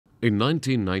In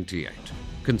 1998,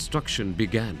 construction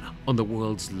began on the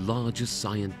world's largest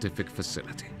scientific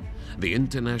facility, the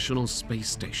International Space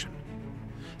Station.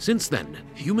 Since then,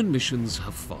 human missions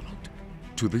have followed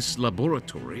to this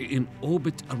laboratory in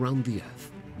orbit around the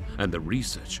Earth, and the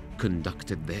research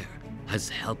conducted there has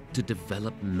helped to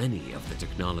develop many of the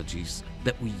technologies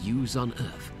that we use on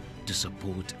Earth to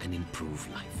support and improve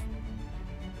life.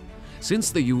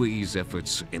 Since the UAE's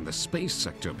efforts in the space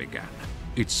sector began,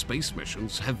 its space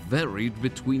missions have varied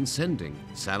between sending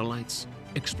satellites,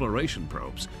 exploration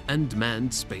probes, and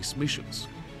manned space missions.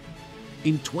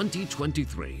 In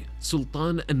 2023,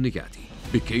 Sultan AlNeyadi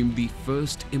became the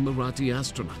first Emirati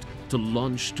astronaut to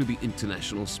launch to the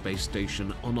International Space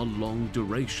Station on a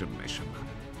long-duration mission,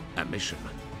 a mission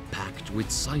packed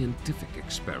with scientific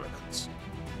experiments.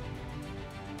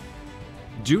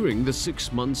 During the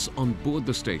 6 months on board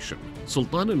the station,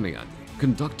 Sultan AlNeyadi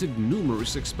conducted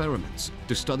numerous experiments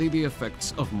to study the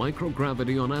effects of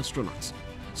microgravity on astronauts,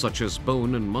 such as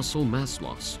bone and muscle mass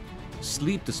loss,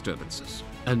 sleep disturbances,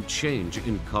 and change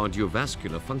in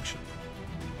cardiovascular function.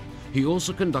 He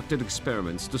also conducted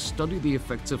experiments to study the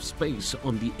effects of space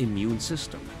on the immune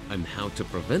system and how to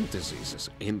prevent diseases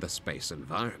in the space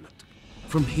environment.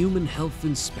 From human health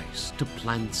in space to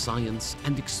plant science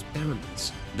and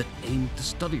experiments that aim to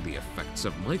study the effects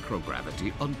of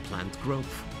microgravity on plant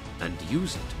growth and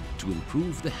use it to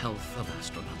improve the health of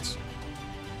astronauts.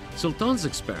 Sultan's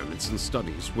experiments and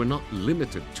studies were not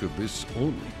limited to this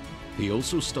only. He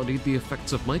also studied the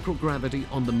effects of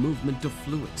microgravity on the movement of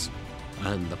fluids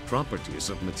and the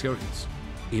properties of materials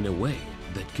in a way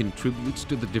that contributes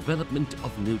to the development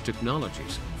of new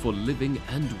technologies for living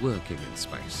and working in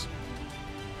space.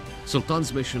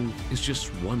 Sultan's mission is just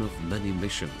one of many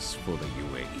missions for the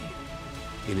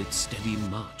UAE in its steady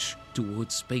march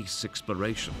towards space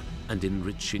exploration and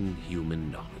enriching human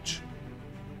knowledge.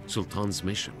 Sultan's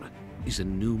mission is a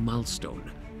new milestone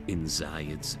in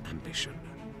Zayed's ambition.